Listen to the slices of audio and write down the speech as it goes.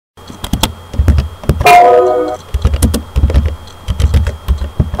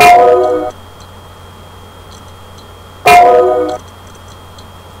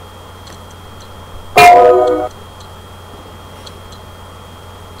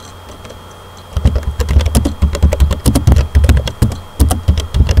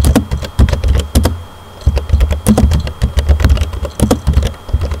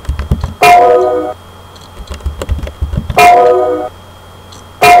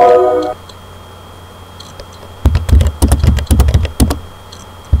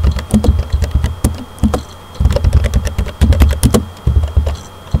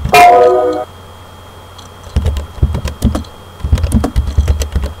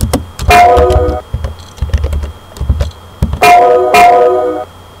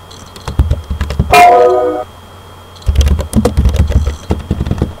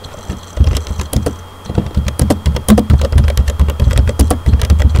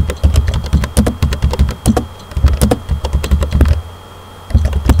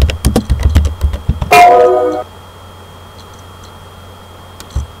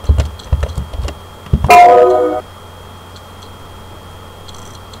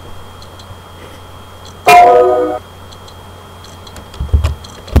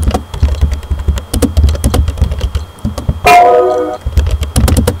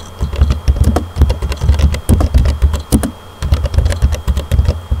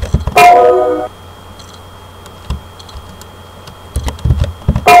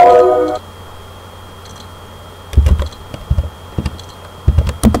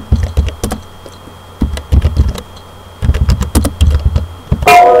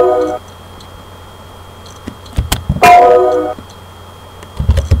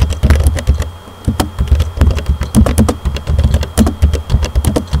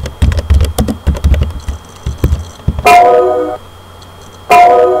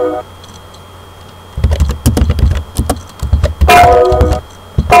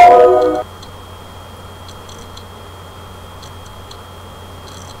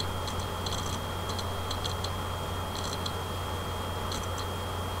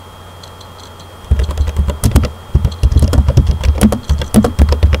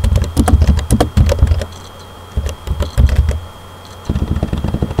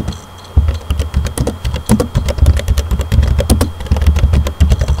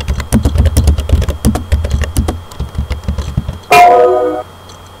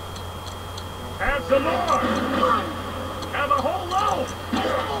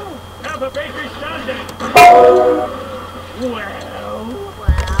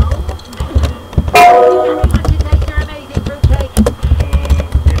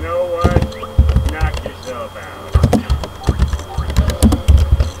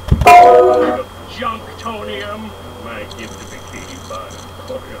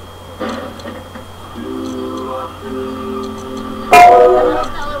Hello,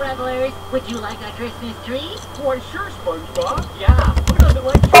 fellow revelers. Would you like a Christmas tree? Why, sure, SpongeBob. Yeah, who doesn't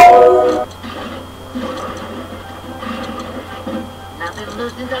like trees? Nothing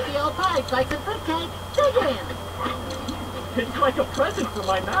loosens up the old pipes like some fruitcake. Dig in. It's like a present for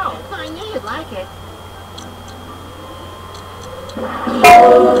my mouth. I knew you'd like it.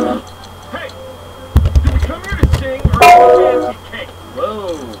 Hey! Did we come here to sing or eat fancy cake?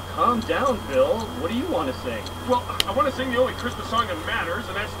 Whoa, calm down, Bill. What do you want to sing? Well, I want to sing the only Christmas song that matters,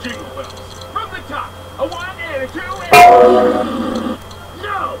 and that's Jingle Bells. From the top, a 1 and a 2 and...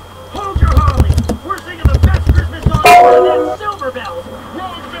 No! Hold your holly! We're singing the best Christmas song ever, and that's Silver Bells!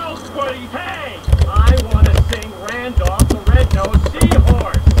 Wrong bells, buddy! Hey! I want to sing Randolph the Red-Nosed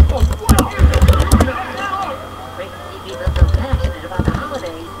Seahorse! Oh, what? Great to see people so passionate about the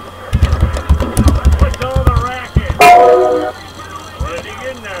holidays. What's all the racket? What do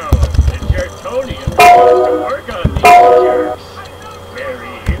you know? The Jertonians want to work on these jerks.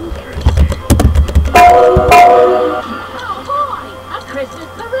 Very interesting. Oh boy! A Christmas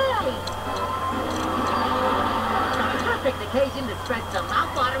parade! Perfect occasion to spread some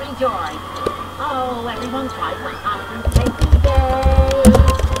mouth-watering joy. Oh, everyone try some awesome tasty day.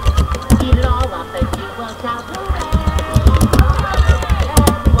 Eat it all up and you will shout hooray!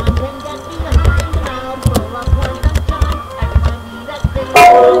 Everyone can get behind the mouth full of warmth and sunshine. Everyone eat at this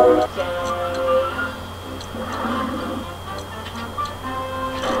one shade.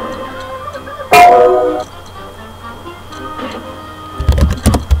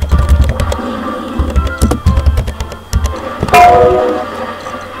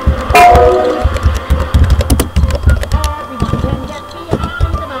 Everyone can get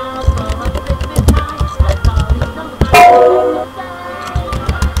behind the mouth full of Christmas time. Let's all eat some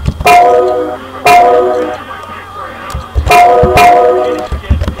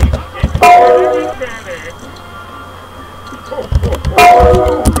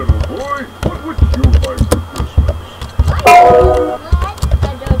Little boy, what would you like for Christmas?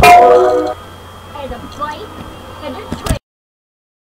 and a bite and a